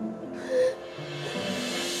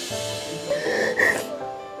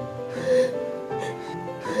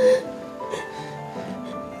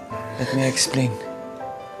 Let me explain.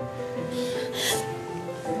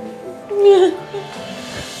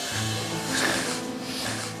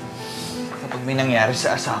 Kapag may nangyari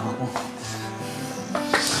sa asawa ko.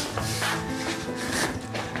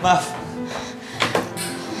 Math.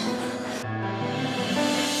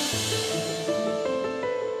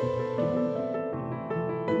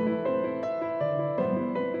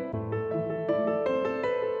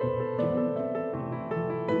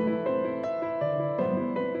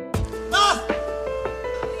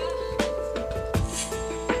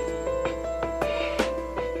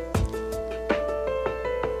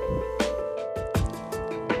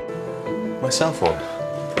 My cell phone.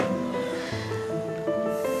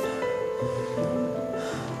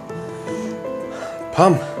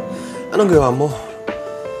 Pam, anong gawa mo?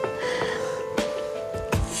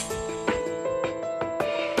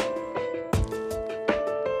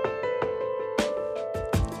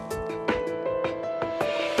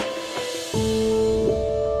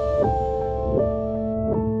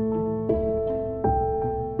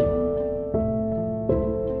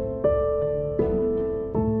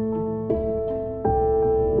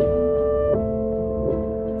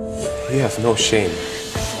 You have no shame.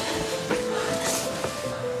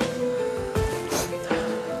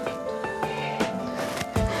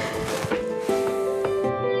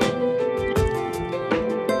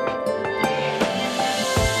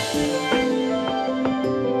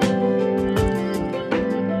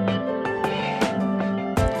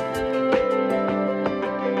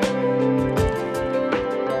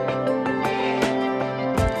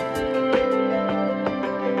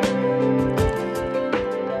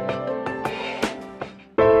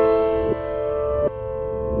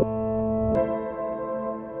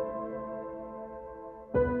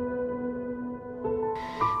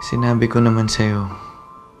 Sinabi ko naman sa'yo,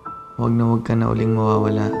 huwag ka na uling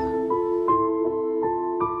mawawala.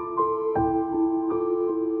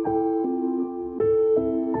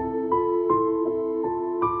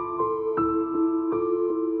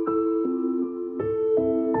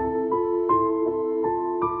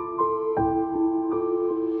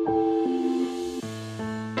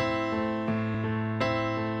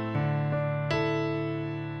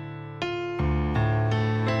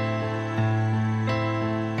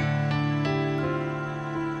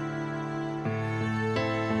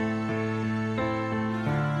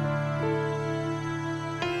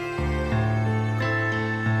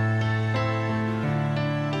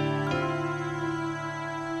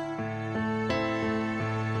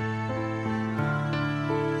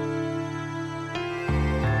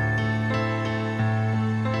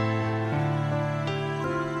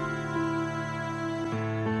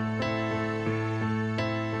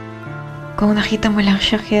 Kung nakita mo lang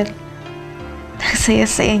siya, Kel,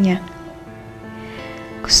 nagsaya-saya niya.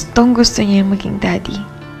 Gustong-gusto niya maging daddy.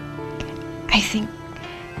 I think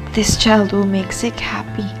this child will make Zeke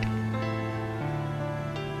happy.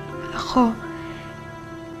 Ako,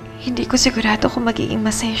 hindi ko sigurado kung magiging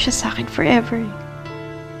masaya siya sa akin forever.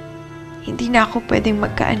 Hindi na ako pwedeng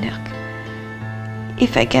magkaanak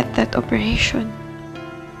if I get that operation.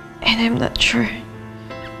 And I'm not sure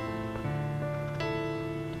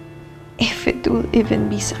if it will even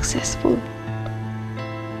be successful.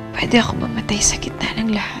 Pwede ako mamatay sa gitna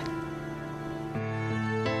ng lahat.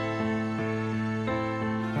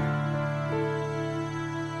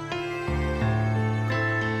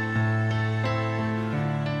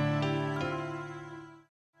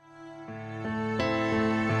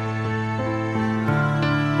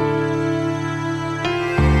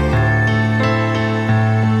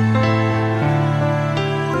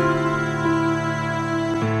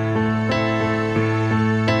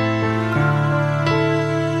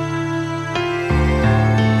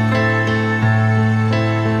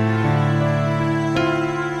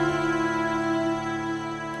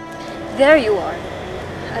 There you are.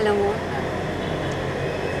 Alam mo,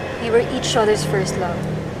 we were each other's first love.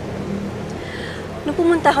 Nung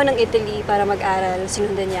pumunta ako ng Italy para mag-aral,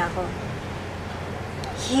 sinundan niya ako.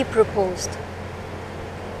 He proposed.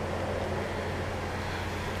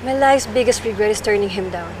 My life's biggest regret is turning him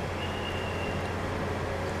down.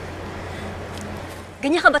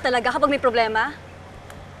 Ganyan ka ba talaga kapag may problema?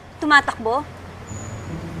 Tumatakbo?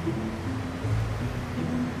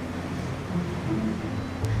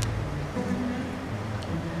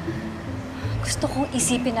 Gusto kong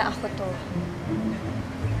isipin na ako to.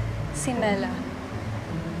 Si Mela.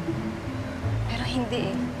 Pero hindi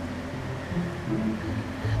eh.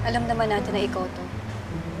 Alam naman natin na ikaw to.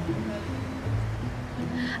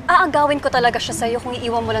 Aagawin ko talaga siya sa'yo kung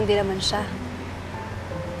iiwan mo lang din naman siya.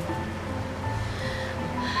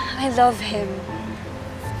 I love him.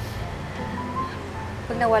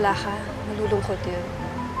 Pag nawala ka, malulungkot yun.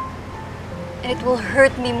 And it will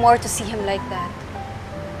hurt me more to see him like that.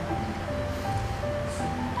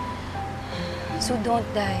 So don't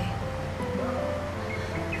die.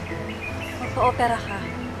 Magpa-opera ka.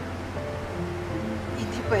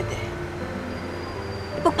 Hindi pwede.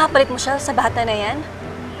 Ipagpapalit mo siya sa bata na yan?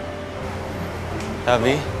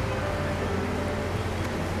 Tabi?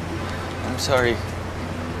 I'm sorry.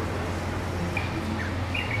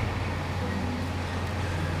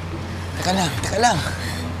 Teka lang.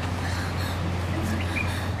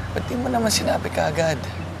 Ba't di mo naman sinabi kaagad?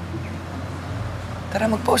 Tara,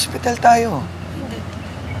 magpa-hospital tayo.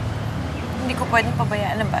 Hindi ko pwedeng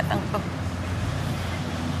pabayaan ang batang to.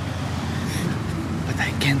 But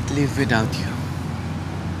I can't live without you.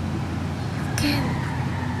 Ken.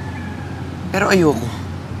 Pero ayoko.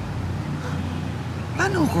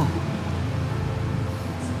 Paano ako?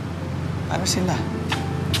 Paano sila?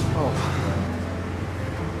 Oh.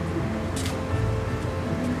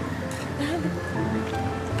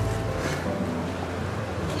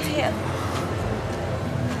 Kaya.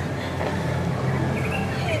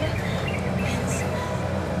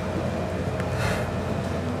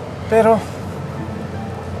 Pero,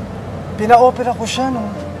 pina-opera ko siya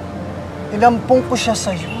nung ilampong ko siya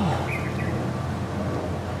sa'yo.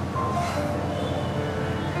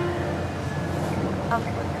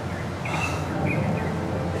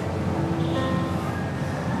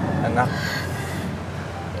 Anak.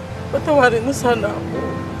 Patawarin mo sana ako.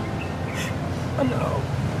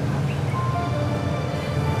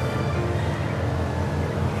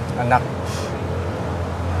 Anak.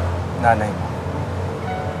 Nanay mo.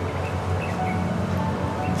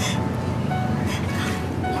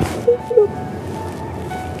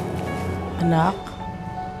 Anak,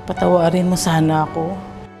 patawarin mo sana ako.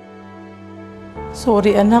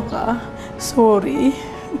 Sorry anak Sorry.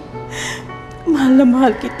 Mahal na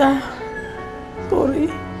mahal kita. Sorry.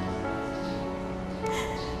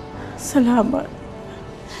 Salamat.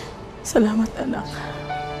 Salamat anak.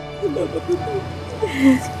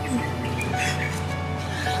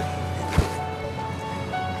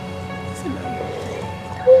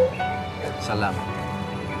 Salamat.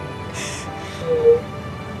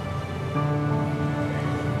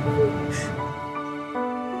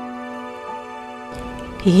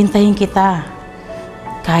 Hihintayin kita.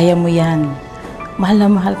 Kaya mo yan. Mahal na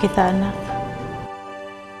mahal kita, anak.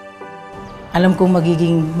 Alam kong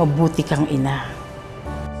magiging mabuti kang ina.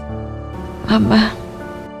 Mama.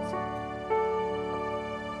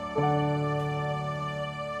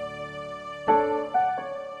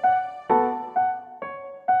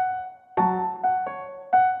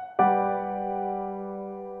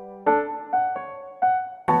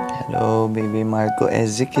 Hello, baby Marco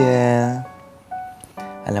Ezekiel.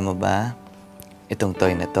 Alam mo ba, itong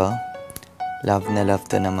toy na to, love na love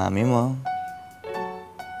to na mami mo.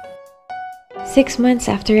 6 months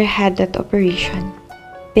after I had that operation,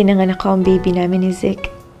 pinanganak ko ang baby namin ni Zik.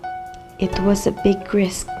 It was a big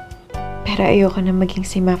risk, pero ayoko na maging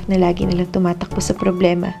si Maf na lagi nalang tumatakbo sa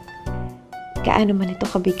problema. Gaano man ito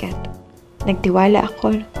kabigat, nagtiwala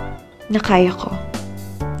ako na kaya ko,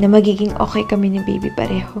 na magiging okay kami ni baby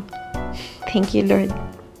pareho. Thank you, Lord.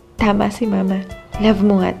 Tama si Mama. Love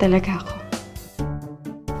mo nga talaga ako.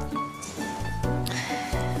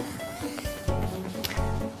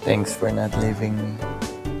 Thanks for not leaving me.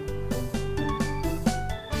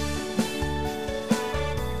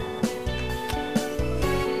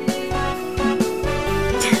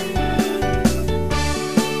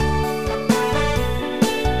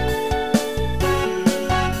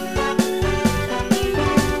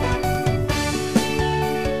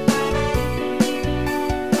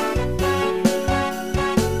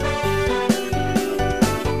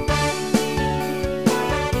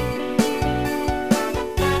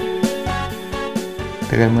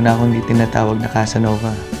 Tagal mo na akong di tinatawag na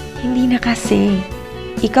Casanova. Hindi na kasi.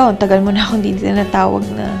 Ikaw, ang tagal mo na akong hindi tinatawag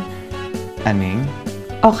na... Aning?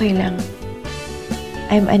 Okay lang.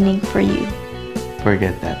 I'm Aning for you.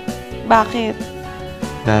 Forget that. Bakit?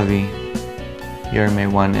 Davi, You're my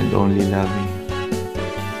one and only love.